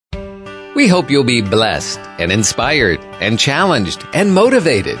We hope you'll be blessed and inspired and challenged and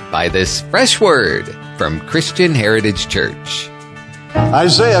motivated by this fresh word from Christian Heritage Church.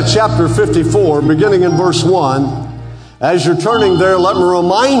 Isaiah chapter 54, beginning in verse 1. As you're turning there, let me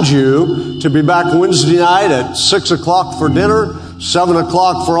remind you to be back Wednesday night at 6 o'clock for dinner, 7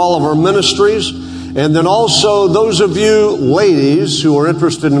 o'clock for all of our ministries. And then also those of you ladies who are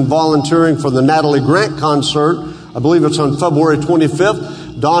interested in volunteering for the Natalie Grant concert, I believe it's on February 25th.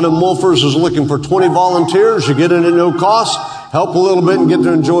 Donna Wolfers is looking for 20 volunteers. You get in at no cost, help a little bit, and get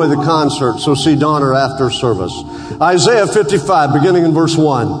to enjoy the concert. So see Donna after service. Isaiah 55, beginning in verse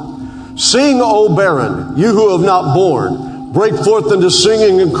 1. Sing, O barren, you who have not borne. Break forth into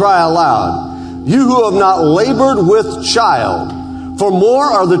singing and cry aloud. You who have not labored with child. For more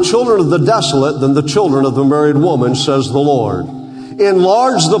are the children of the desolate than the children of the married woman, says the Lord.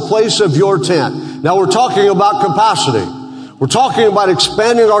 Enlarge the place of your tent. Now we're talking about capacity. We're talking about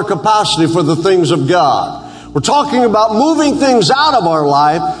expanding our capacity for the things of God. We're talking about moving things out of our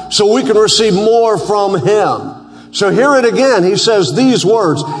life so we can receive more from Him. So hear it again. He says these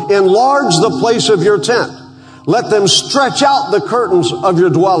words, enlarge the place of your tent. Let them stretch out the curtains of your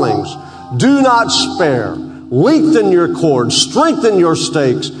dwellings. Do not spare. Lengthen your cords, strengthen your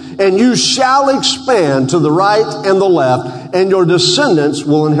stakes, and you shall expand to the right and the left, and your descendants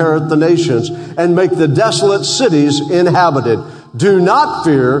will inherit the nations and make the desolate cities inhabited. Do not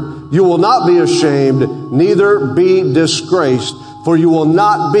fear, you will not be ashamed, neither be disgraced, for you will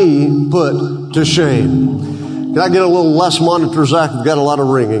not be put to shame. Can I get a little less monitor, Zach? We've got a lot of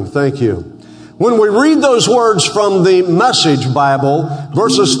ringing. Thank you. When we read those words from the Message Bible,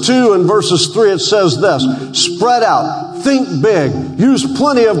 verses 2 and verses 3, it says this, spread out, think big, use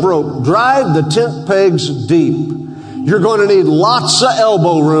plenty of rope, drive the tent pegs deep. You're going to need lots of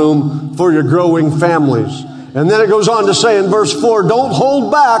elbow room for your growing families. And then it goes on to say in verse 4, don't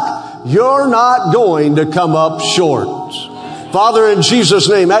hold back, you're not going to come up short. Father, in Jesus'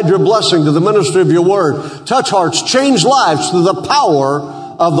 name, add your blessing to the ministry of your word. Touch hearts, change lives through the power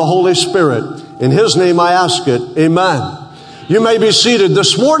of the Holy Spirit. In His name I ask it. Amen. You may be seated.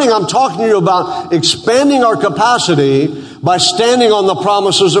 This morning I'm talking to you about expanding our capacity by standing on the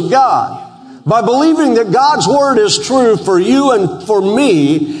promises of God. By believing that God's Word is true for you and for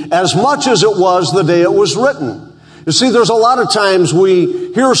me as much as it was the day it was written. You see, there's a lot of times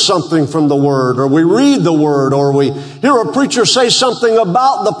we hear something from the Word, or we read the Word, or we hear a preacher say something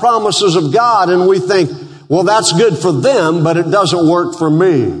about the promises of God, and we think, well, that's good for them, but it doesn't work for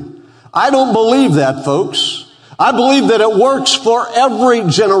me. I don't believe that, folks. I believe that it works for every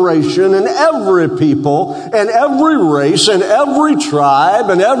generation and every people and every race and every tribe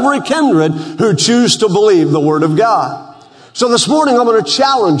and every kindred who choose to believe the Word of God. So this morning I'm going to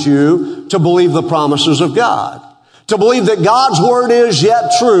challenge you to believe the promises of God. To believe that God's Word is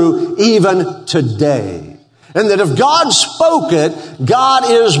yet true even today. And that if God spoke it, God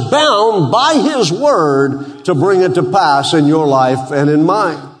is bound by His Word to bring it to pass in your life and in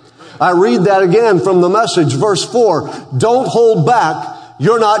mine. I read that again from the Message, verse 4. Don't hold back.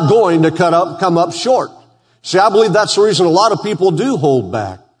 You're not going to come up short. See, I believe that's the reason a lot of people do hold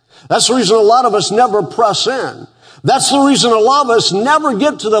back. That's the reason a lot of us never press in. That's the reason a lot of us never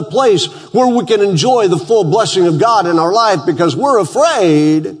get to the place where we can enjoy the full blessing of God in our life, because we're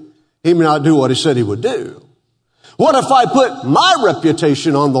afraid He may not do what He said He would do. What if I put my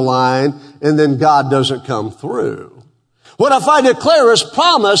reputation on the line and then God doesn't come through? What if I declare His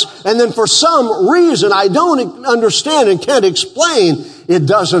promise and then for some reason I don't understand and can't explain, it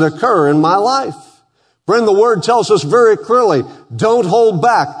doesn't occur in my life? Friend, the Word tells us very clearly, don't hold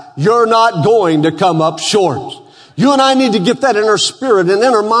back. You're not going to come up short. You and I need to get that in our spirit and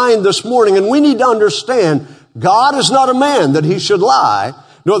in our mind this morning, and we need to understand God is not a man that He should lie,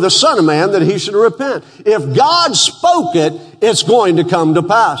 nor the Son of Man that He should repent. If God spoke it, it's going to come to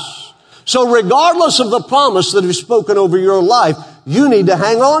pass. So regardless of the promise that He's spoken over your life, you need to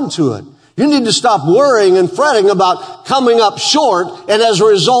hang on to it. You need to stop worrying and fretting about coming up short, and as a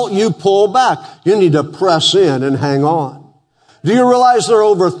result, you pull back. You need to press in and hang on. Do you realize there are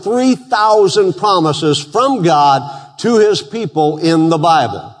over 3,000 promises from God to His people in the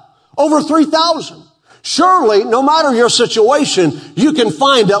Bible? Over 3,000. Surely, no matter your situation, you can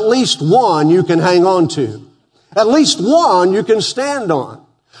find at least one you can hang on to. At least one you can stand on.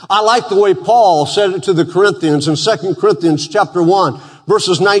 I like the way Paul said it to the Corinthians in 2 Corinthians chapter 1,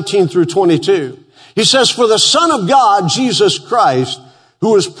 verses 19 through 22. He says, for the Son of God, Jesus Christ,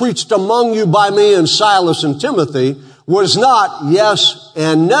 who was preached among you by me and Silas and Timothy, was not yes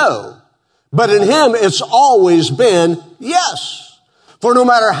and no. But in Him it's always been yes. For no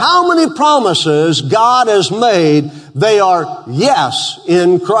matter how many promises God has made, they are yes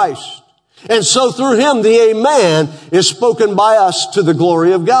in Christ. And so through him, the amen is spoken by us to the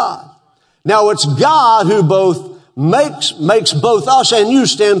glory of God. Now it's God who both makes both us and you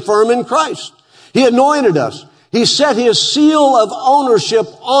stand firm in Christ. He anointed us. He set his seal of ownership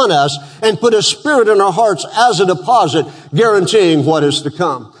on us and put his spirit in our hearts as a deposit, guaranteeing what is to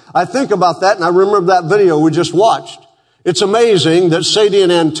come. I think about that and I remember that video we just watched. It's amazing that Sadie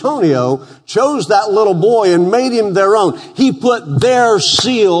and Antonio chose that little boy and made him their own. He put their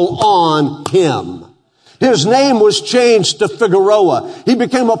seal on him. His name was changed to Figueroa. He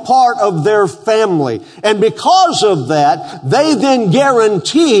became a part of their family. And because of that, they then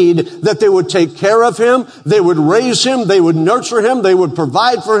guaranteed that they would take care of him, they would raise him, they would nurture him, they would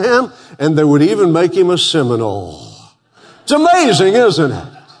provide for him, and they would even make him a Seminole. It's amazing, isn't it?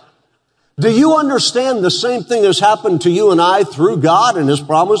 Do you understand the same thing has happened to you and I through God and his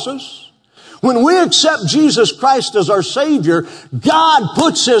promises? When we accept Jesus Christ as our Savior, God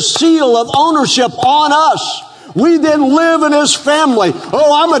puts his seal of ownership on us. We then live in his family.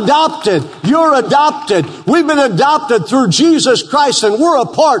 Oh, I'm adopted. You're adopted. We've been adopted through Jesus Christ, and we're a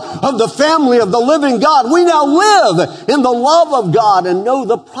part of the family of the living God. We now live in the love of God and know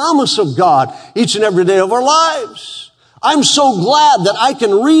the promise of God each and every day of our lives. I'm so glad that I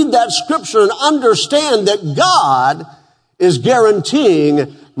can read that scripture and understand that God is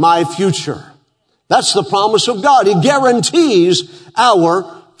guaranteeing my future. That's the promise of God. He guarantees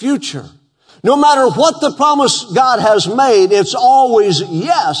our future. No matter what the promise God has made, it's always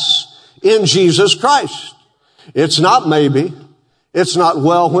yes in Jesus Christ. It's not maybe. It's not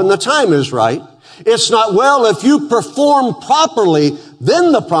well when the time is right. It's not well if you perform properly,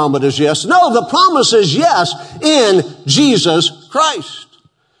 then the promise is yes. No, the promise is yes in Jesus Christ.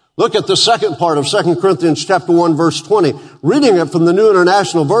 Look at the second part of 2 Corinthians chapter 1 verse 20. Reading it from the New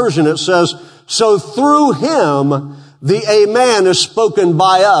International Version, it says, so through him, the amen is spoken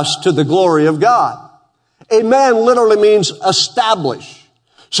by us to the glory of God. Amen literally means establish.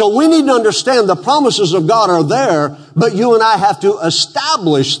 So we need to understand the promises of God are there, but you and I have to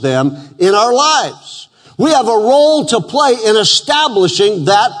establish them in our lives. We have a role to play in establishing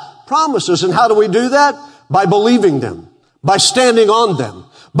that promises. And how do we do that? By believing them, by standing on them,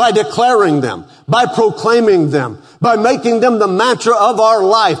 by declaring them, by proclaiming them, by making them the mantra of our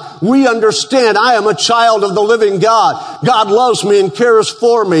life. We understand I am a child of the living God. God loves me and cares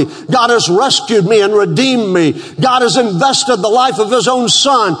for me. God has rescued me and redeemed me. God has invested the life of his own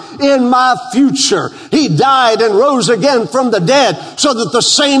son in my future. He died and rose again from the dead so that the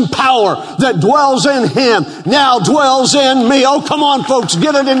same power that dwells in him now dwells in me. Oh, come on, folks,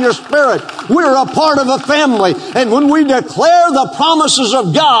 get it in your spirit. We're a part of a family. And when we declare the promises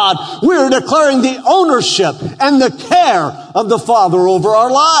of God, we're declaring the ownership and the care of the Father over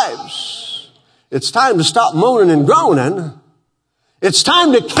our lives. It's time to stop moaning and groaning. It's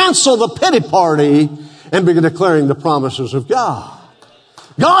time to cancel the pity party and begin declaring the promises of God.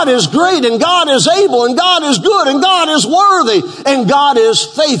 God is great and God is able and God is good and God is worthy and God is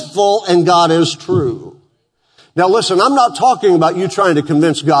faithful and God is true. Now listen, I'm not talking about you trying to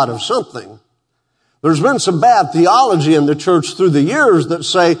convince God of something. There's been some bad theology in the church through the years that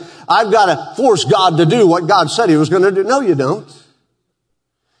say, I've got to force God to do what God said he was going to do. No, you don't.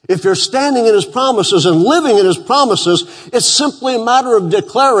 If you're standing in his promises and living in his promises, it's simply a matter of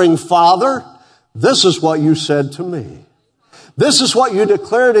declaring, Father, this is what you said to me. This is what you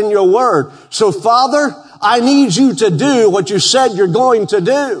declared in your word. So, Father, I need you to do what you said you're going to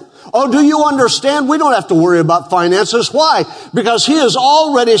do. Oh, do you understand? We don't have to worry about finances. Why? Because he has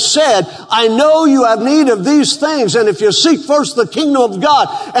already said, I know you have need of these things. And if you seek first the kingdom of God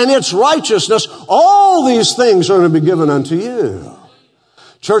and its righteousness, all these things are going to be given unto you.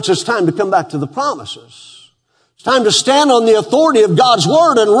 Church, it's time to come back to the promises. It's time to stand on the authority of God's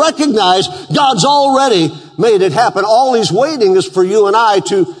word and recognize God's already made it happen. All he's waiting is for you and I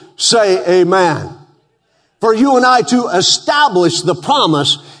to say amen. For you and I to establish the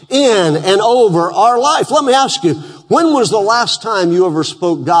promise in and over our life. Let me ask you, when was the last time you ever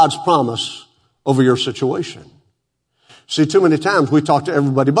spoke God's promise over your situation? See, too many times we talk to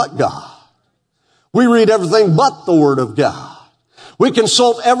everybody but God. We read everything but the Word of God. We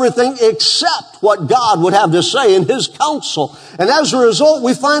consult everything except what God would have to say in his counsel. And as a result,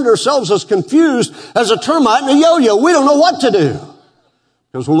 we find ourselves as confused as a termite in a yo-yo. We don't know what to do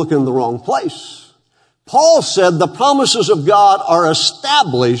because we're looking in the wrong place. Paul said the promises of God are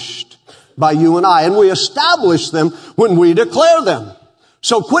established by you and I, and we establish them when we declare them.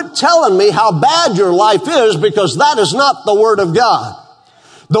 So quit telling me how bad your life is, because that is not the Word of God.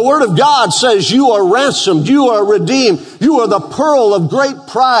 The Word of God says you are ransomed, you are redeemed, you are the pearl of great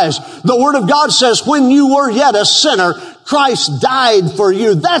price. The Word of God says when you were yet a sinner, Christ died for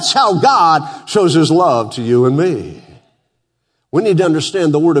you. That's how God shows his love to you and me. We need to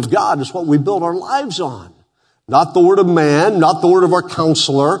understand the Word of God is what we build our lives on. Not the word of man, not the word of our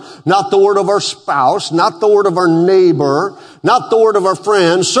counselor, not the word of our spouse, not the word of our neighbor, not the word of our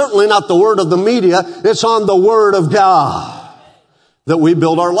friends, certainly not the word of the media. It's on the Word of God that we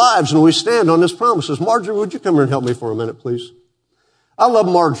build our lives and we stand on His promises. Marjorie, would you come here and help me for a minute, please? I love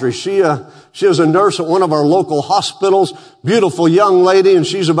Marjorie. She is a nurse at one of our local hospitals. Beautiful young lady, and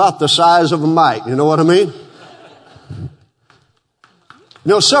she's about the size of a mite. You know what I mean? You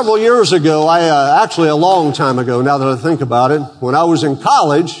know, several years ago, actually a long time ago, now that I think about it, when I was in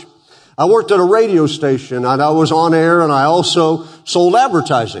college, I worked at a radio station and I was on air and I also sold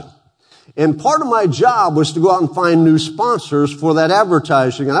advertising. And part of my job was to go out and find new sponsors for that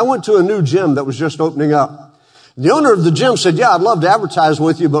advertising. And I went to a new gym that was just opening up. The owner of the gym said, yeah, I'd love to advertise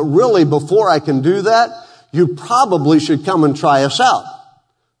with you, but really before I can do that, you probably should come and try us out.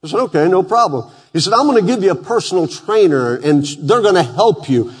 I said, okay, no problem. He said, I'm going to give you a personal trainer and they're going to help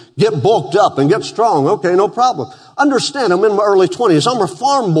you get bulked up and get strong. Okay, no problem. Understand, I'm in my early 20s. I'm a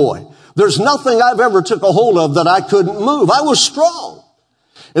farm boy. There's nothing I've ever took a hold of that I couldn't move. I was strong.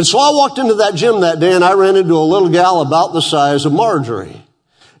 And so I walked into that gym that day and I ran into a little gal about the size of Marjorie.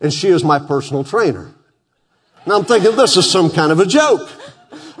 And she is my personal trainer. And I'm thinking, this is some kind of a joke.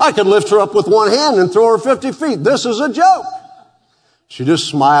 I could lift her up with one hand and throw her 50 feet. This is a joke. She just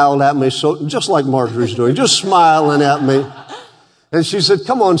smiled at me, so just like Marjorie's doing, just smiling at me. And she said,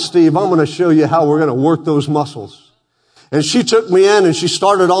 come on, Steve, I'm going to show you how we're going to work those muscles. And she took me in and she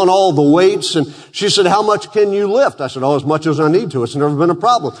started on all the weights. And she said, how much can you lift? I said, oh, as much as I need to. It's never been a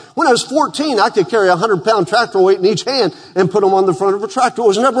problem. When I was 14, I could carry a 100-pound tractor weight in each hand and put them on the front of a tractor. It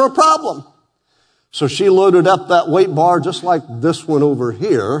was never a problem. So she loaded up that weight bar just like this one over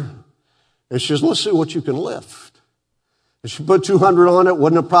here. And she says, let's see what you can lift. And she put 200 on it,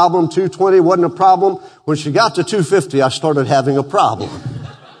 wasn't a problem. 220 wasn't a problem. When she got to 250, I started having a problem.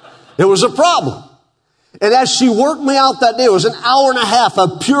 It was a problem. And as she worked me out that day, it was an hour and a half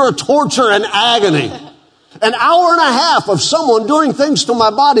of pure torture and agony. An hour and a half of someone doing things to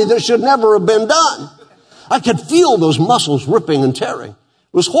my body that should never have been done. I could feel those muscles ripping and tearing.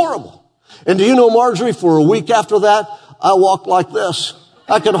 It was horrible. And do you know, Marjorie, for a week after that, I walked like this.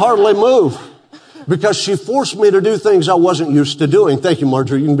 I could hardly move because she forced me to do things I wasn't used to doing. Thank you,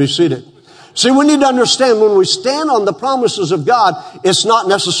 Marjorie. You can be seated. See, we need to understand when we stand on the promises of God, it's not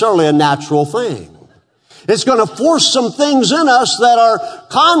necessarily a natural thing. It's going to force some things in us that are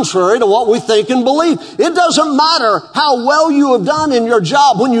contrary to what we think and believe. It doesn't matter how well you have done in your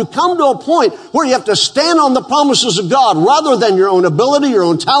job. When you come to a point where you have to stand on the promises of God rather than your own ability, your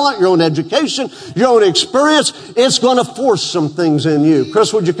own talent, your own education, your own experience, it's going to force some things in you.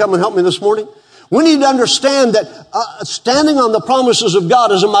 Chris, would you come and help me this morning? We need to understand that standing on the promises of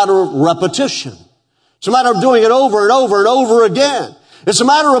God is a matter of repetition. It's a matter of doing it over and over and over again. It's a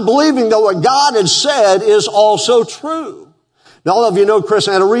matter of believing that what God has said is also true. Now, all of you know Chris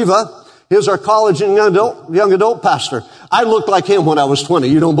Anariva. He's our college and young adult pastor. I looked like him when I was 20.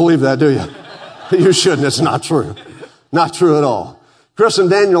 You don't believe that, do you? You shouldn't. It's not true. Not true at all. Chris and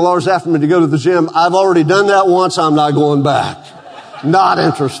Daniel always after me to go to the gym. I've already done that once. I'm not going back. Not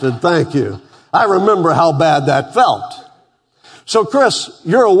interested. Thank you. I remember how bad that felt. So, Chris,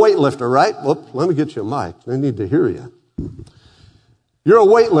 you're a weightlifter, right? Well, let me get you a mic. They need to hear you. You're a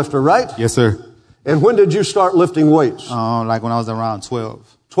weightlifter, right? Yes, sir. And when did you start lifting weights? Like when I was around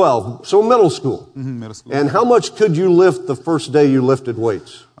 12. 12. So middle school. Mm-hmm, middle school. And how much could you lift the first day you lifted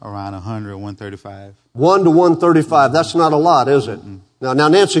weights? Around 100, 135. 1 to 135. That's not a lot, is it? Mm-hmm. Now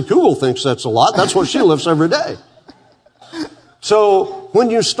Nancy Kugel thinks that's a lot. That's what she lifts every day. So when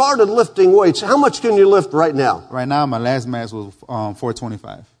you started lifting weights, how much can you lift right now? Right now, my last max was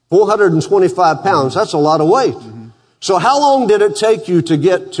 425. 425 pounds. That's a lot of weight. Mm-hmm. So how long did it take you to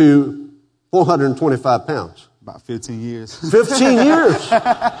get to 425 pounds? About 15 years. 15 years.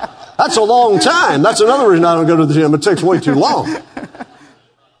 That's a long time. That's another reason I don't go to the gym. It takes way too long.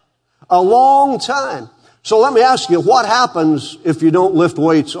 A long time. So let me ask you, what happens if you don't lift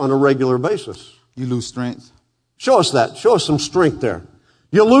weights on a regular basis? You lose strength. Show us that. Show us some strength there.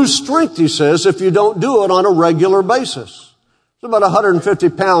 You lose strength, he says, if you don't do it on a regular basis. It's about 150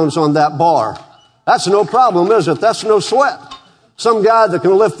 pounds on that bar. That's no problem, is it? That's no sweat. Some guy that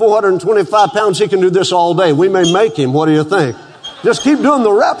can lift 425 pounds, he can do this all day. We may make him. What do you think? Just keep doing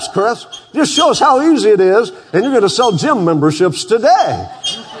the reps, Chris. Just show us how easy it is, and you're going to sell gym memberships today.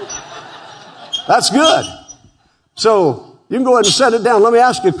 That's good. So you can go ahead and set it down. Let me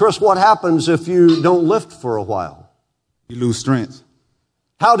ask you, Chris, what happens if you don't lift for a while? You lose strength.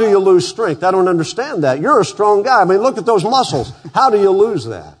 How do you lose strength? I don't understand that. You're a strong guy. I mean, look at those muscles. How do you lose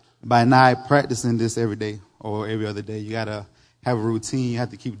that? By not practicing this every day or every other day. You got to have a routine. You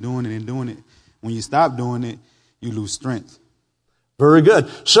have to keep doing it and doing it. When you stop doing it, you lose strength. Very good.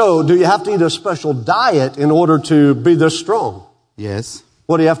 So, do you have to eat a special diet in order to be this strong? Yes.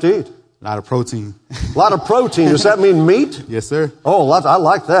 What do you have to eat? A lot of protein. A lot of protein. Does that mean meat? Yes, sir. Oh, I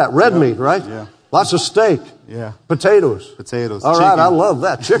like that. Red meat, right? Yeah. Lots of steak. Yeah. Potatoes. Potatoes. All chicken. right, I love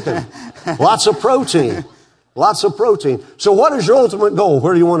that. Chicken. Lots of protein. Lots of protein. So what is your ultimate goal?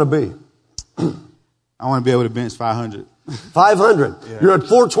 Where do you want to be? I want to be able to bench 500. 500. Yeah. You're at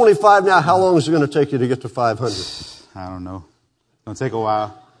 425 now. How long is it going to take you to get to 500? I don't know. It's going to take a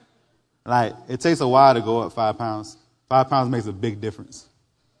while. Like, it takes a while to go up 5 pounds. 5 pounds makes a big difference.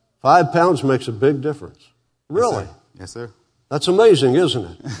 5 pounds makes a big difference. Really? Yes, sir. That's amazing, isn't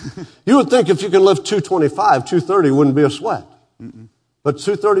it? You would think if you can lift 225, 230 wouldn't be a sweat. But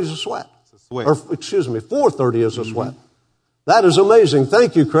 230 is a sweat. It's a sweat. Or, 430 is a sweat. That is amazing.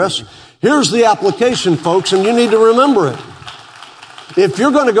 Thank you, Chris. Here's the application, folks, and you need to remember it. If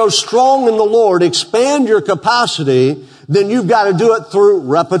you're going to go strong in the Lord, expand your capacity, then you've got to do it through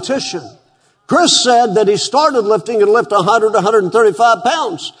repetition. Chris said that he started lifting and lift 100 to 135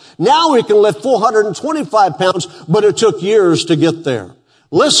 pounds. Now he can lift 425 pounds, but it took years to get there.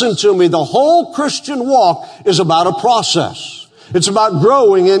 Listen to me. The whole Christian walk is about a process. It's about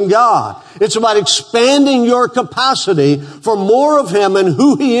growing in God. It's about expanding your capacity for more of Him and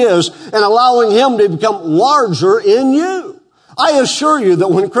who He is and allowing Him to become larger in you. I assure you that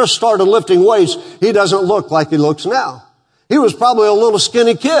when Chris started lifting weights, he doesn't look like he looks now. He was probably a little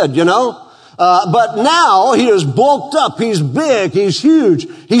skinny kid, you know. But now he is bulked up. He's big. He's huge.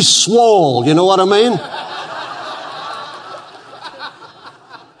 He's swole. You know what I mean?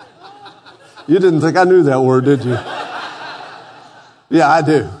 You didn't think I knew that word, did you? Yeah, I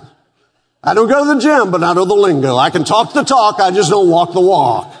do. I don't go to the gym, but I know the lingo. I can talk the talk. I just don't walk the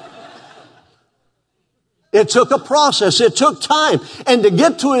walk. It took a process. It took time. And to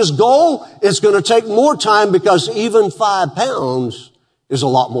get to his goal, it's going to take more time because even 5 pounds is a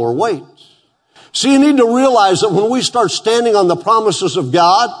lot more weight. So you need to realize that when we start standing on the promises of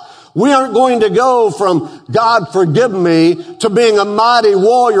God, we aren't going to go from God forgive me to being a mighty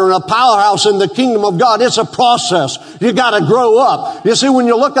warrior and a powerhouse in the kingdom of God. It's a process. You got to grow up. You see, when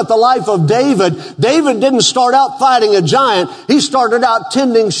you look at the life of David, David didn't start out fighting a giant. He started out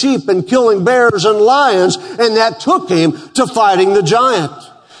tending sheep and killing bears and lions, and that took him to fighting the giant.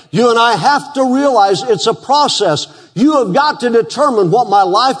 You and I have to realize it's a process. You have got to determine what my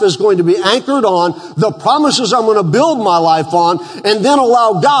life is going to be anchored on, the promises I'm going to build my life on, and then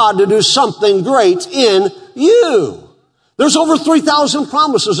allow God to do something great in you. There's over 3,000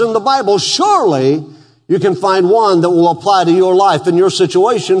 promises in the Bible. Surely you can find one that will apply to your life and your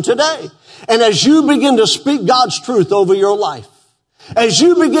situation today. And as you begin to speak God's truth over your life, as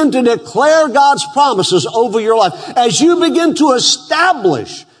you begin to declare God's promises over your life, as you begin to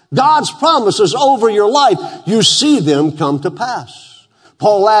establish God's promises over your life, you see them come to pass.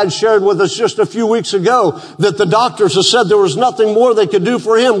 Paul Ladd shared with us just a few weeks ago that the doctors have said there was nothing more they could do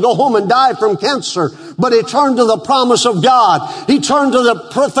for him, go home and die from cancer. But he turned to the promise of God. He turned to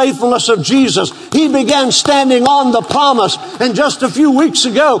the faithfulness of Jesus. He began standing on the promise. And just a few weeks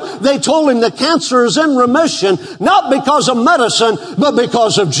ago, they told him the cancer is in remission, not because of medicine, but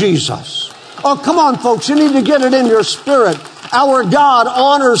because of Jesus. Oh, come on, folks. You need to get it in your spirit. Our God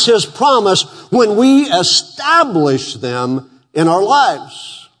honors His promise when we establish them in our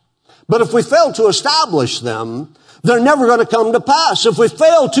lives. But if we fail to establish them, they're never going to come to pass. If we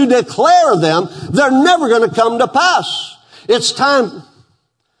fail to declare them, they're never going to come to pass. It's time.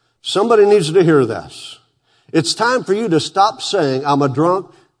 Somebody needs to hear this. It's time for you to stop saying, I'm a drunk,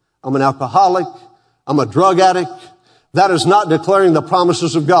 I'm an alcoholic, I'm a drug addict. That is not declaring the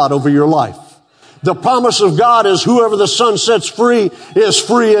promises of God over your life. The promise of God is whoever the Son sets free is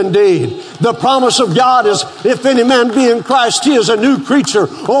free indeed. The promise of God is if any man be in Christ, he is a new creature.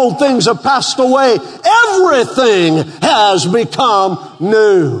 Old things have passed away. Everything has become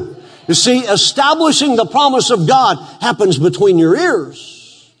new. You see, establishing the promise of God happens between your ears.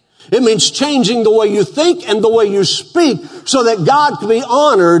 It means changing the way you think and the way you speak so that God can be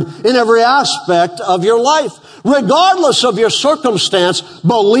honored in every aspect of your life. Regardless of your circumstance,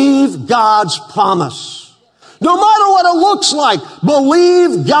 believe God's promise. No matter what it looks like,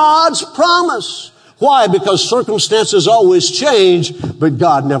 believe God's promise. Why? Because circumstances always change, but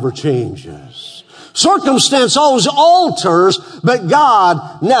God never changes. Circumstance always alters, but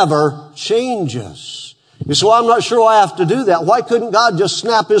God never changes. You say, well, I'm not sure I have to do that. Why couldn't God just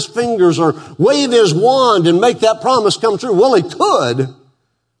snap His fingers or wave His wand and make that promise come true? Well, He could,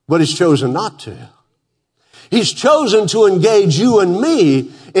 but He's chosen not to. He's chosen to engage you and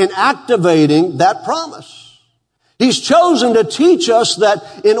me in activating that promise. He's chosen to teach us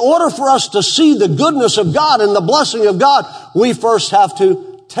that in order for us to see the goodness of God and the blessing of God, we first have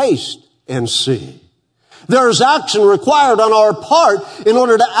to taste and see. There's action required on our part in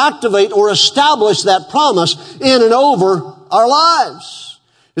order to activate or establish that promise in and over our lives.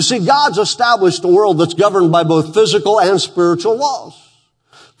 You see, God's established a world that's governed by both physical and spiritual laws.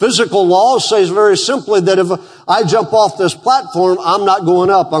 Physical laws says very simply that if I jump off this platform, I'm not going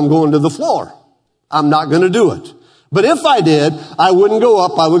up, I'm going to the floor. I'm not going to do it. But if I did, I wouldn't go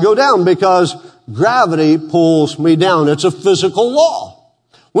up, I would go down because gravity pulls me down. It's a physical law.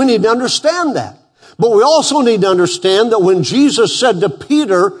 We need to understand that. But we also need to understand that when Jesus said to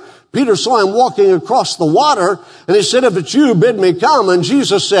Peter saw him walking across the water, and he said, if it's you, bid me come. And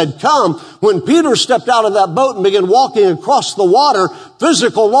Jesus said, come. When Peter stepped out of that boat and began walking across the water,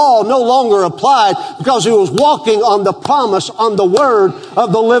 physical law no longer applied because he was walking on the promise, on the word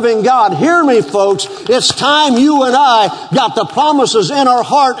of the living God. Hear me, folks. It's time you and I got the promises in our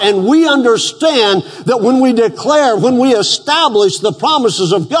heart, and we understand that when we declare, when we establish the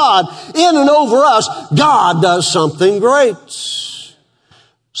promises of God in and over us, God does something great.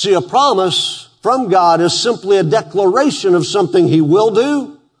 See, a promise from God is simply a declaration of something He will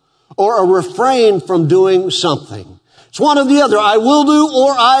do or a refrain from doing something. It's one or the other. I will do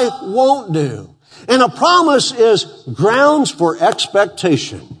or I won't do. And a promise is grounds for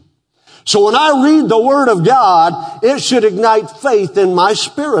expectation. So when I read the Word of God, it should ignite faith in my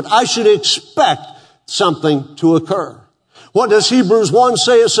spirit. I should expect something to occur. What does Hebrews 1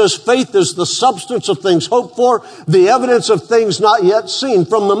 say? It says, faith is the substance of things hoped for, the evidence of things not yet seen.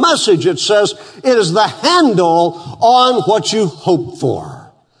 From the Message, it says, it is the handle on what you hope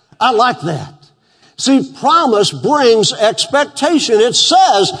for. I like that. See, promise brings expectation. It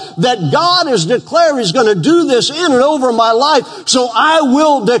says that God has declared He's going to do this in and over my life, so I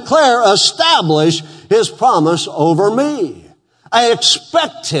will declare, establish His promise over me. I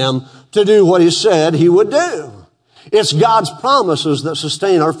expect Him to do what He said He would do. It's God's promises that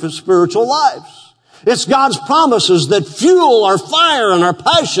sustain our spiritual lives. It's God's promises that fuel our fire and our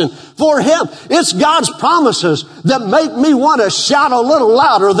passion for Him. It's God's promises that make me want to shout a little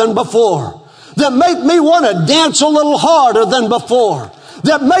louder than before. That make me want to dance a little harder than before.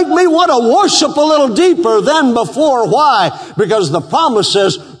 That make me want to worship a little deeper than before. Why? Because the promise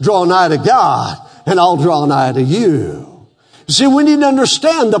says, draw nigh to God and I'll draw nigh to you. See, we need to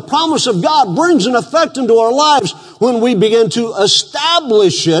understand the promise of God brings an effect into our lives when we begin to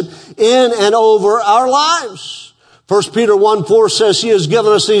establish it in and over our lives. 1 Peter 1:4 says He has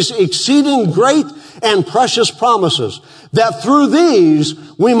given us these exceeding great and precious promises, that through these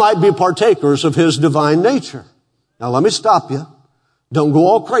we might be partakers of His divine nature. Now let me stop you. Don't go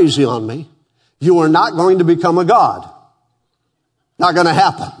all crazy on me. You are not going to become a God. Not going to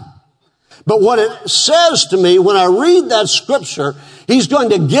happen. But what it says to me when I read that scripture, He's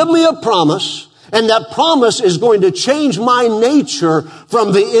going to give me a promise, and that promise is going to change my nature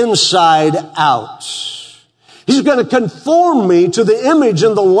from the inside out. He's going to conform me to the image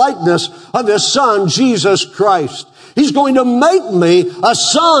and the likeness of His Son, Jesus Christ. He's going to make me a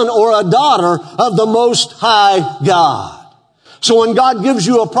son or a daughter of the Most High God. So when God gives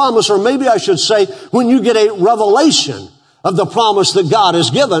you a promise, or maybe I should say, when you get a revelation of the promise that God has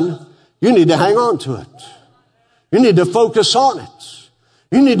given, you need to hang on to it. You need to focus on it.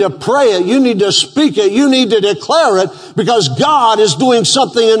 You need to pray it. You need to speak it. You need to declare it, because God is doing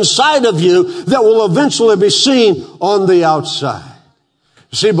something inside of you that will eventually be seen on the outside.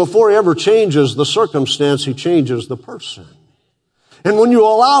 You see, before He ever changes the circumstance, He changes the person. And when you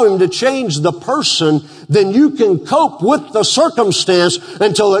allow Him to change the person, then you can cope with the circumstance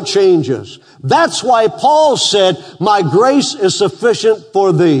until it changes. That's why Paul said, my grace is sufficient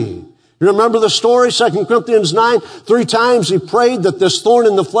for thee. You remember the story, 2 Corinthians 9? 3 times he prayed that this thorn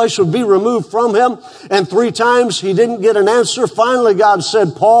in the flesh would be removed from him. And 3 times he didn't get an answer. Finally, God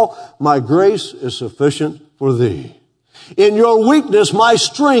said, Paul, my grace is sufficient for thee. In your weakness, my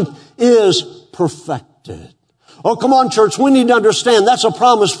strength is perfected. Oh, come on, church. We need to understand that's a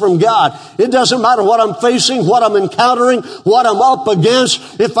promise from God. It doesn't matter what I'm facing, what I'm encountering, what I'm up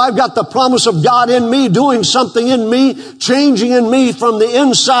against. If I've got the promise of God in me, doing something in me, changing in me from the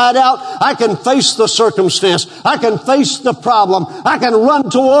inside out, I can face the circumstance. I can face the problem. I can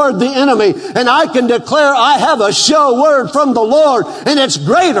run toward the enemy, and I can declare I have a sure word from the Lord, and it's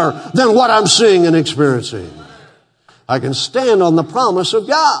greater than what I'm seeing and experiencing. I can stand on the promise of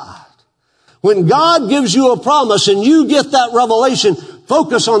God. When God gives you a promise and you get that revelation,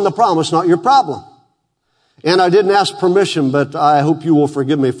 focus on the promise, not your problem. And I didn't ask permission, but I hope you will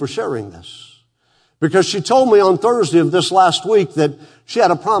forgive me for sharing this. Because she told me on Thursday of this last week that she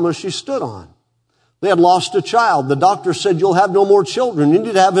had a promise she stood on. They had lost a child. The doctor said, you'll have no more children. You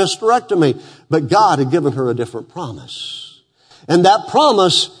need to have a hysterectomy. But God had given her a different promise. And that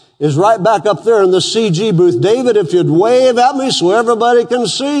promise is right back up there in the CG booth. David, if you'd wave at me so everybody can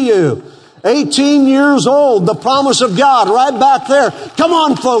see you. 18 years old, the promise of God right back there. Come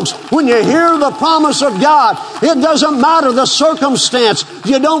on, folks. When you hear the promise of God, it doesn't matter the circumstance.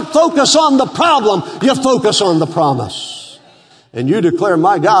 You don't focus on the problem. You focus on the promise. And you declare,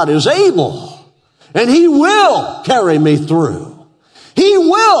 my God is able. And He will carry me through. He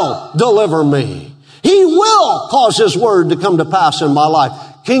will deliver me. He will cause His word to come to pass in my life.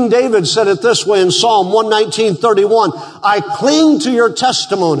 King David said it this way in Psalm 119:31. I cling to your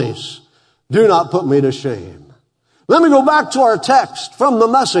testimonies. Do not put me to shame. Let me go back to our text from the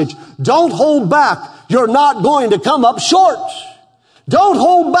Message. Don't hold back. You're not going to come up short. Don't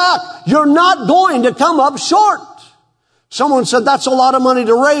hold back. You're not going to come up short. Someone said that's a lot of money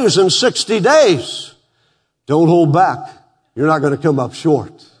to raise in 60 days. Don't hold back. You're not going to come up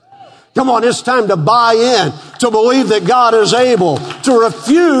short. Come on, it's time to buy in, to believe that God is able, to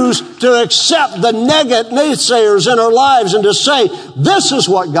refuse to accept the negative naysayers in our lives and to say, this is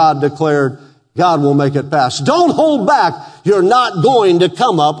what God declared. God will make it pass. Don't hold back. You're not going to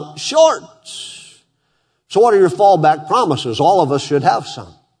come up short. So what are your fallback promises? All of us should have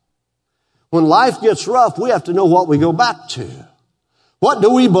some. When life gets rough, we have to know what we go back to. What do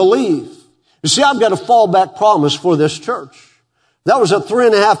we believe? You see, I've got a fallback promise for this church. That was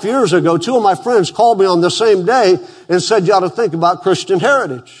 3.5 years ago. Two of my friends called me on the same day and said, you ought to think about Christian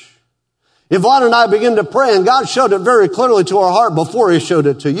Heritage. Yvonne and I began to pray, and God showed it very clearly to our heart before He showed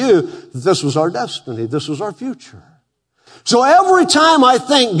it to you, that this was our destiny, this was our future. So every time I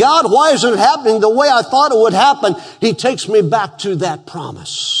think, God, why isn't it happening the way I thought it would happen? He takes me back to that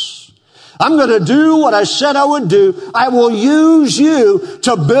promise. I'm going to do what I said I would do. I will use you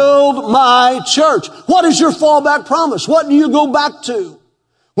to build my church. What is your fallback promise? What do you go back to?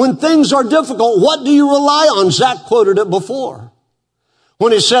 When things are difficult, what do you rely on? Zach quoted it before.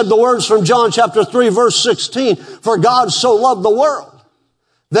 When he said the words from John chapter 3, verse 16, for God so loved the world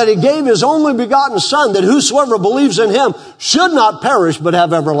that He gave His only begotten Son, that whosoever believes in Him should not perish but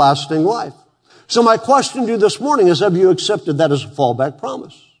have everlasting life. So my question to you this morning is, have you accepted that as a fallback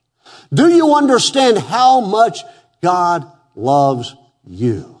promise? Do you understand how much God loves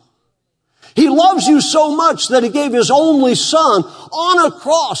you? He loves you so much that He gave His only Son on a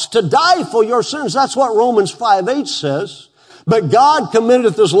cross to die for your sins. That's what Romans 5:8 says. But God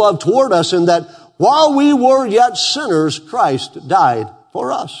commendeth His love toward us in that while we were yet sinners, Christ died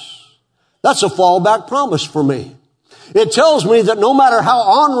for us. That's a fallback promise for me. It tells me that no matter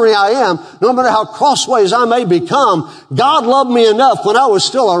how ornery I am, no matter how crossways I may become, God loved me enough when I was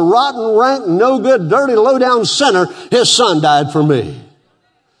still a rotten, rank, no good, dirty, low-down sinner. His Son died for me.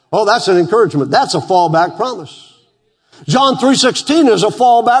 Oh, that's an encouragement. That's a fallback promise. John 3:16 is a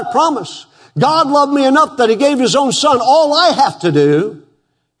fallback promise. God loved me enough that He gave His own Son. All I have to do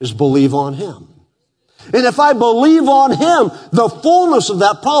is believe on Him. And if I believe on Him, the fullness of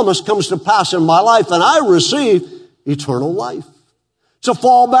that promise comes to pass in my life, and I receive eternal life. It's a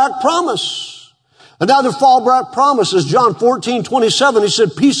fallback promise. Another fallback promise is John 14:27. He said,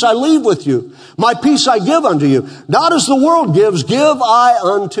 peace I leave with you. My peace I give unto you. Not as the world gives, give I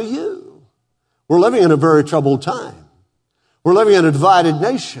unto you. We're living in a very troubled time. We're living in a divided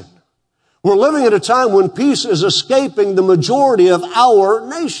nation. We're living at a time when peace is escaping the majority of our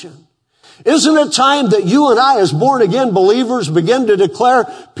nation. Isn't it time that you and I as born again believers begin to declare,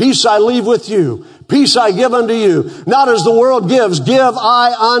 peace I leave with you, peace I give unto you, not as the world gives, give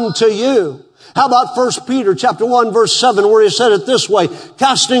I unto you. How about 1 Peter chapter 1 verse 7 where he said it this way,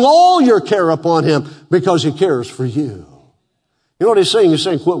 casting all your care upon Him because He cares for you. You know what he's saying? He's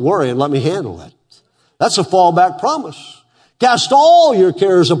saying, quit worrying, let me handle it. That's a fallback promise. Cast all your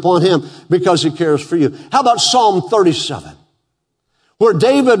cares upon Him because He cares for you. How about Psalm 37? Where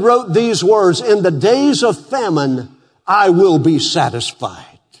David wrote these words, in the days of famine, I will be satisfied.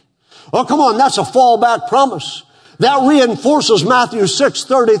 Oh, come on, that's a fallback promise. That reinforces Matthew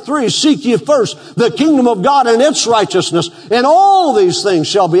 6:33. Seek ye first the kingdom of God and its righteousness, and all these things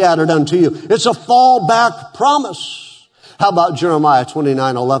shall be added unto you. It's a fallback promise. How about Jeremiah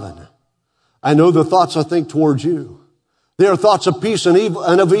 29:11? I know the thoughts I think towards you. They are thoughts of peace and evil,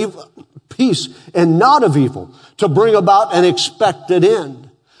 and of evil, peace and not of evil, to bring about an expected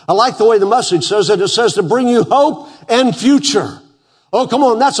end. I like the way the Message says it. It says to bring you hope and future. Oh, come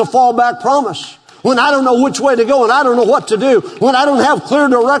on, that's a fallback promise. When I don't know which way to go and I don't know what to do, when I don't have clear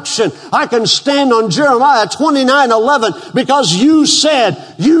direction, I can stand on Jeremiah 29:11 because you said,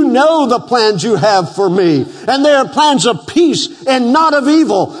 you know the plans you have for me. And they are plans of peace and not of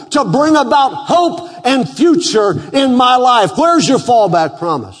evil to bring about hope and future in my life. Where's your fallback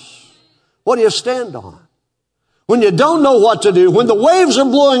promise? What do you stand on? When you don't know what to do, when the waves are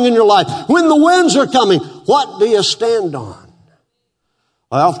blowing in your life, when the winds are coming, what do you stand on?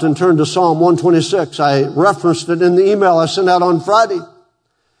 I often turn to Psalm 126. I referenced it in the email I sent out on Friday.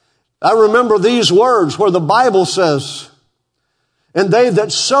 I remember these words where the Bible says, and they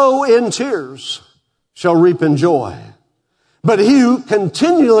that sow in tears shall reap in joy. But he who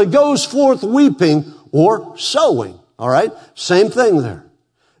continually goes forth weeping or sowing. All right? Same thing there.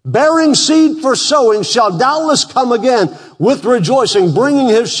 Bearing seed for sowing shall doubtless come again with rejoicing, bringing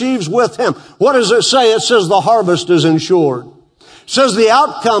his sheaves with him. What does it say? It says the harvest is insured. It says the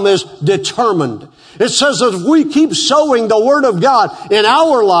outcome is determined. It says that if we keep sowing the Word of God in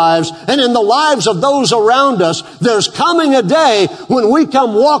our lives and in the lives of those around us, there's coming a day when we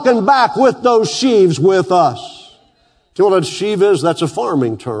come walking back with those sheaves with us. Do you know what a sheaf is? That's a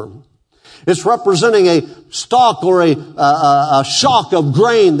farming term. It's representing a stalk or a shock of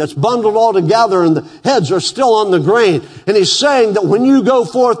grain that's bundled all together and the heads are still on the grain. And he's saying that when you go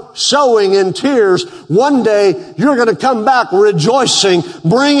forth sowing in tears, one day you're going to come back rejoicing,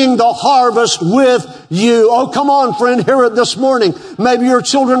 bringing the harvest with you. Oh, come on, friend, hear it this morning. Maybe your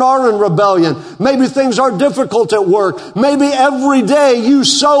children are in rebellion. Maybe things are difficult at work. Maybe every day you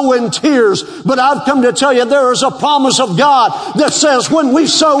sow in tears. But I've come to tell you there is a promise of God that says when we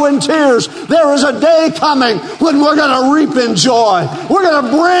sow in tears, there is a day coming when we're going to reap in joy. We're going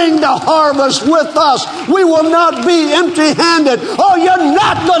to bring the harvest with us. We will not be empty-handed. Oh, you're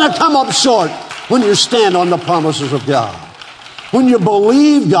not going to come up short when you stand on the promises of God. When you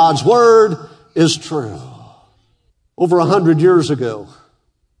believe God's Word is true. Over 100 years ago,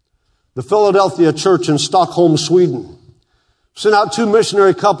 the Philadelphia church in Stockholm, Sweden, sent out 2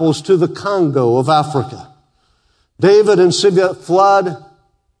 missionary couples to the Congo of Africa. David and Sylvia Flood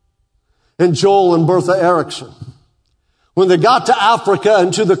and Joel and Bertha Erickson. When they got to Africa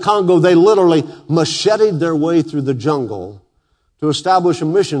and to the Congo, they literally macheted their way through the jungle to establish a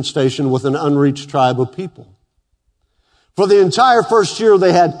mission station with an unreached tribe of people. For the entire first year,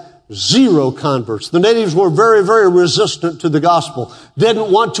 they had 0 converts. The natives were very, very resistant to the gospel,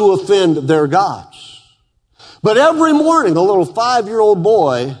 didn't want to offend their gods. But every morning, a little 5-year-old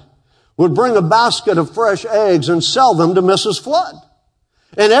boy would bring a basket of fresh eggs and sell them to Mrs. Flood.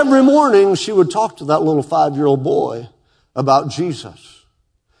 And every morning, she would talk to that little 5-year-old boy about Jesus.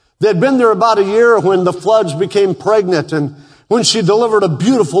 They'd been there about a year when the Floods became pregnant and when she delivered a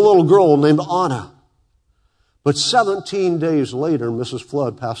beautiful little girl named Anna. But 17 days later, Mrs.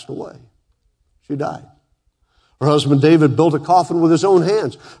 Flood passed away. She died. Her husband David built a coffin with his own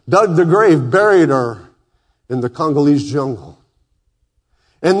hands, dug the grave, buried her in the Congolese jungle.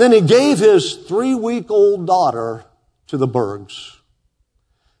 And then he gave his 3-week-old daughter to the Bergs.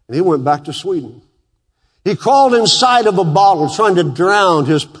 And he went back to Sweden. He crawled inside of a bottle trying to drown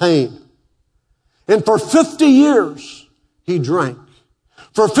his pain. And for 50 years, he drank.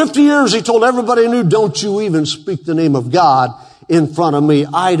 For 50 years, he told everybody he knew, don't you even speak the name of God in front of me.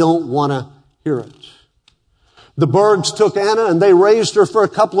 I don't want to hear it. The Bergs took Anna and they raised her for a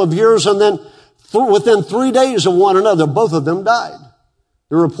couple of years, and then within 3 days of one another, both of them died.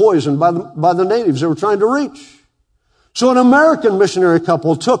 They were poisoned by the natives they were trying to reach. So an American missionary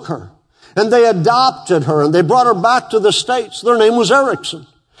couple took her and they adopted her and they brought her back to the States. Their name was Erickson.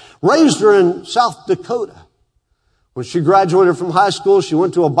 Raised her in South Dakota. When she graduated from high school, she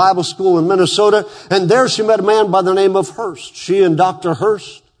went to a Bible school in Minnesota, and there she met a man by the name of Hurst. She and Dr.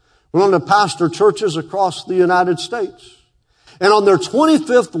 Hurst went on to pastor churches across the United States. And on their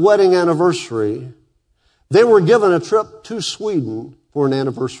 25th wedding anniversary, they were given a trip to Sweden for an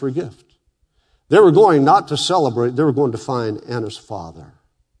anniversary gift. They were going not to celebrate, they were going to find Anna's father.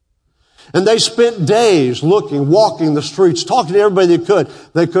 And they spent days looking, walking the streets, talking to everybody they could.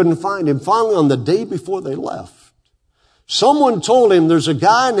 They couldn't find him. Finally, on the day before they left, someone told him there's a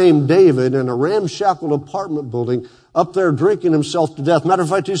guy named David in a ramshackle apartment building up there drinking himself to death. Matter of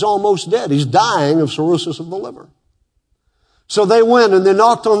fact, he's almost dead. He's dying of cirrhosis of the liver. So they went and they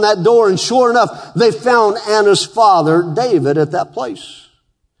knocked on that door, and sure enough, they found Anna's father, David, at that place.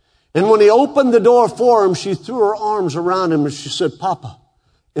 And when he opened the door for him, she threw her arms around him and she said, Papa,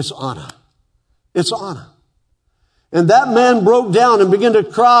 it's Anna. It's Anna. And that man broke down and began to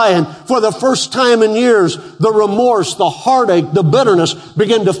cry, and for the first time in years, the remorse, the heartache, the bitterness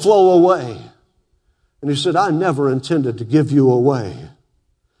began to flow away. And he said, I never intended to give you away.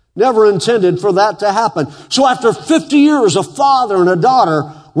 Never intended for that to happen. So after 50 years, a father and a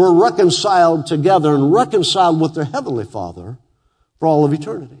daughter were reconciled together and reconciled with their heavenly Father for all of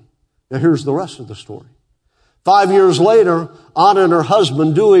eternity. Now here's the rest of the story. 5 years later, Anna and her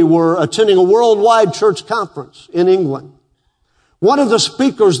husband, Dewey, were attending a worldwide church conference in England. One of the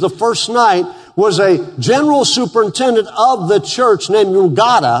speakers the first night was a general superintendent of the church named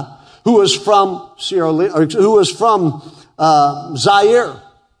Uganda, who was from Zaire.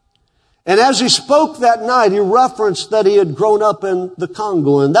 And as he spoke that night, he referenced that he had grown up in the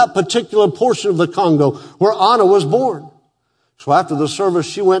Congo, in that particular portion of the Congo where Anna was born. So after the service,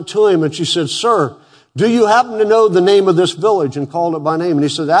 she went to him and she said, "Sir, do you happen to know the name of this village?" And called it by name. And he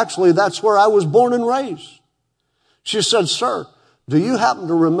said, "Actually, that's where I was born and raised." She said, "Sir, do you happen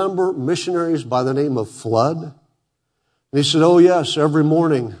to remember missionaries by the name of Flood?" And he said, "Oh yes, every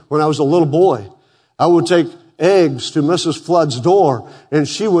morning when I was a little boy, I would take eggs to Mrs. Flood's door and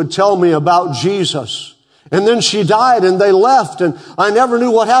she would tell me about Jesus. And then she died and they left and I never knew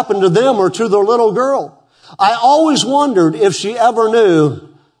what happened to them or to their little girl. I always wondered if she ever knew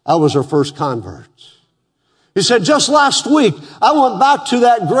I was her first convert." He said, "Just last week, I went back to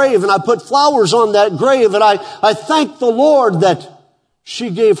that grave and I put flowers on that grave and I thanked the Lord that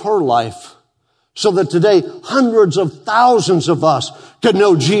she gave her life so that today hundreds of thousands of us could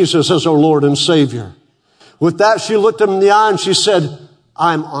know Jesus as our Lord and Savior." With that, she looked him in the eye and she said,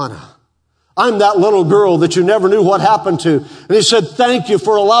 "I'm Anna. I'm that little girl that you never knew what happened to." And he said, "Thank you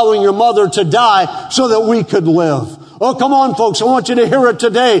for allowing your mother to die so that we could live." Oh, come on, folks. I want you to hear it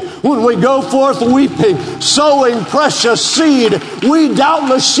today. When we go forth weeping, sowing precious seed, we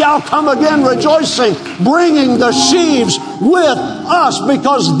doubtless shall come again rejoicing, bringing the sheaves with us,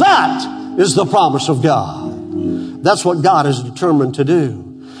 because that is the promise of God. That's what God is determined to do.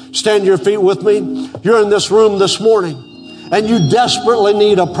 Stand to your feet with me. You're in this room this morning, and you desperately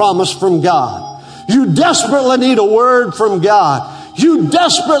need a promise from God. You desperately need a word from God. You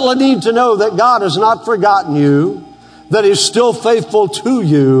desperately need to know that God has not forgotten you, that He's still faithful to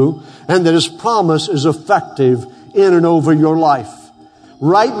you, and that His promise is effective in and over your life.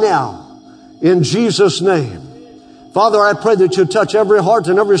 Right now, in Jesus' name. Father, I pray that you touch every heart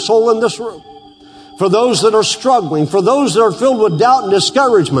and every soul in this room. For those that are struggling, for those that are filled with doubt and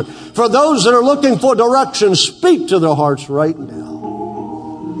discouragement, for those that are looking for direction, speak to their hearts right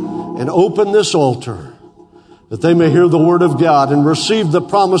now. And open this altar that they may hear the word of God and receive the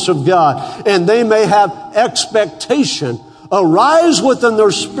promise of God. And they may have expectation arise within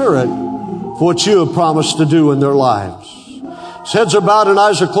their spirit for what you have promised to do in their lives. Heads are bowed and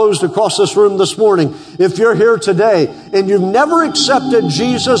eyes are closed across this room this morning. If you're here today and you've never accepted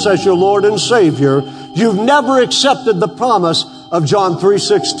Jesus as your Lord and Savior, you've never accepted the promise of John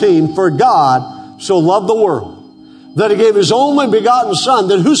 3:16, "For God so loved the world that He gave His only begotten Son,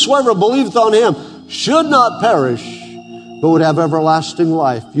 that whosoever believeth on Him should not perish, but would have everlasting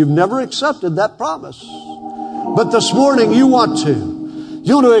life." You've never accepted that promise. But this morning you want to.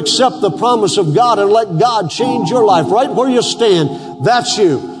 You want to accept the promise of God and let God change your life right where you stand. That's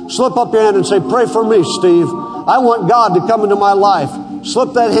you. Slip up your hand and say, "Pray for me, Steve. I want God to come into my life."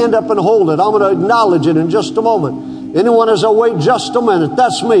 Slip that hand up and hold it. I'm going to acknowledge it in just a moment. Anyone as I wait just a minute,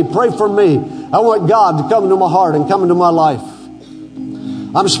 that's me. Pray for me. I want God to come into my heart and come into my life.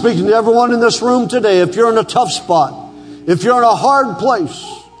 I'm speaking to everyone in this room today. If you're in a tough spot, if you're in a hard place,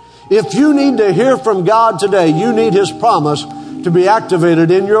 if you need to hear from God today, you need His promise to be activated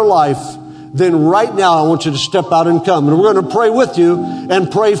in your life, then right now I want you to step out and come. And we're going to pray with you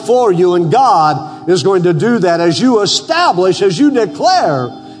and pray for you. And God is going to do that as you establish, as you declare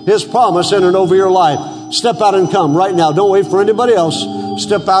His promise in and over your life. Step out and come right now. Don't wait for anybody else.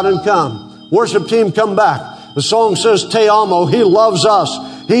 Step out and come. Worship team, come back. The song says, "Te amo." He loves us.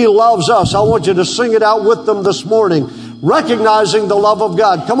 He loves us. I want you to sing it out with them this morning, recognizing the love of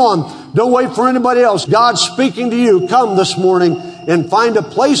God. Come on. Don't wait for anybody else. God's speaking to you. Come this morning and find a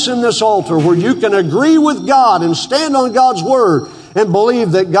place in this altar where you can agree with God and stand on God's word and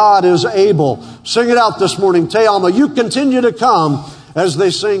believe that God is able. Sing it out this morning. Te amo. You continue to come as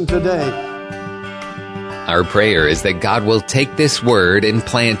they sing today. Our prayer is that God will take this word and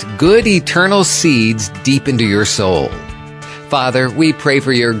plant good eternal seeds deep into your soul. Father, we pray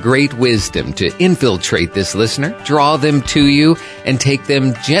for your great wisdom to infiltrate this listener, draw them to you, and take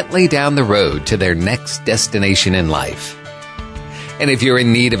them gently down the road to their next destination in life. And if you're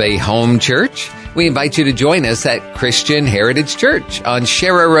in need of a home church, we invite you to join us at Christian Heritage Church on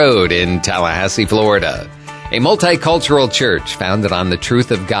Shera Road in Tallahassee, Florida. A multicultural church founded on the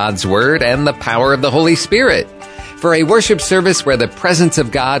truth of God's Word and the power of the Holy Spirit. For a worship service where the presence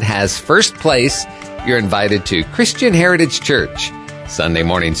of God has first place, you're invited to Christian Heritage Church, Sunday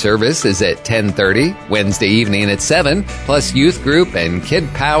morning service is at 10:30, Wednesday evening at 7, plus youth group and kid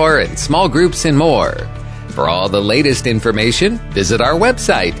power and small groups and more. For all the latest information, visit our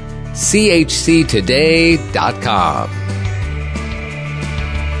website, chctoday.com.